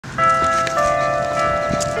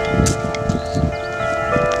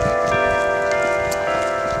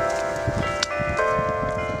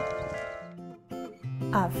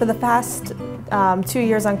For the past 2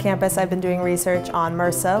 years on campus, I've been doing research on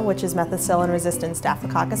MRSA, which is methicillin-resistant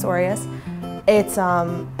Staphylococcus aureus. It's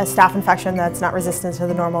a staph infection that's not resistant to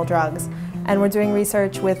the normal drugs. And we're doing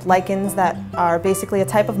research with lichens that are basically a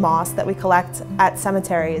type of moss that we collect at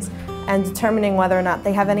cemeteries and determining whether or not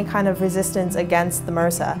they have any kind of resistance against the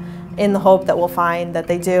MRSA in the hope that we'll find that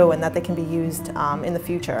they do and that they can be used in the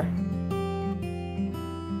future.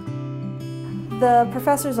 The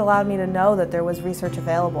professors allowed me to know that there was research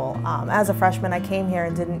available. As a freshman, I came here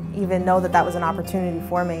and didn't even know that that was an opportunity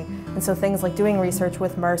for me. And so things like doing research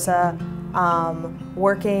with MRSA,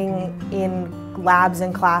 working in labs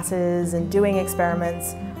and classes and doing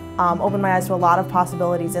experiments opened my eyes to a lot of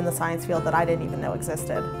possibilities in the science field that I didn't even know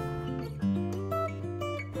existed.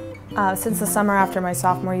 Since the summer after my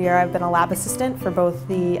sophomore year, I've been a lab assistant for both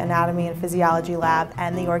the anatomy and physiology lab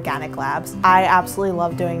and the organic labs. I absolutely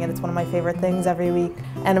love doing it. It's one of my favorite things every week,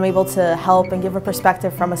 and I'm able to help and give a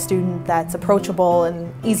perspective from a student that's approachable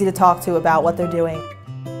and easy to talk to about what they're doing.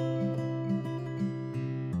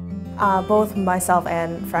 Both myself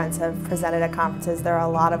and friends have presented at conferences. There are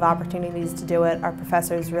a lot of opportunities to do it. Our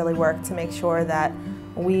professors really work to make sure that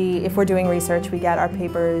if we're doing research, we get our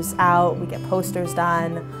papers out, we get posters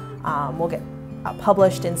done, we'll get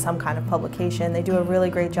published in some kind of publication. They do a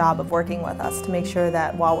really great job of working with us to make sure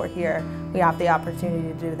that while we're here, we have the opportunity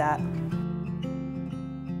to do that.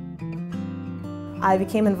 I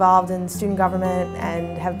became involved in student government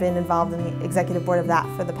and have been involved in the executive board of that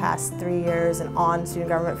for the past 3 years and on student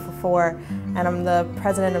government for 4. And I'm the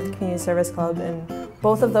president of the Community Service Club, and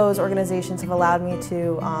both of those organizations have allowed me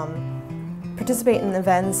to participate in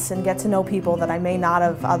events and get to know people that I may not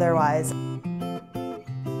have otherwise.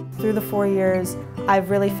 Through the 4 years,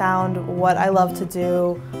 I've really found what I love to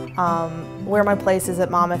do, where my place is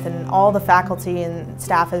at Monmouth, and all the faculty and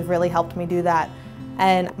staff has really helped me do that.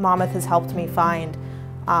 And Monmouth has helped me find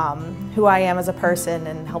who I am as a person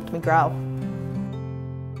and helped me grow.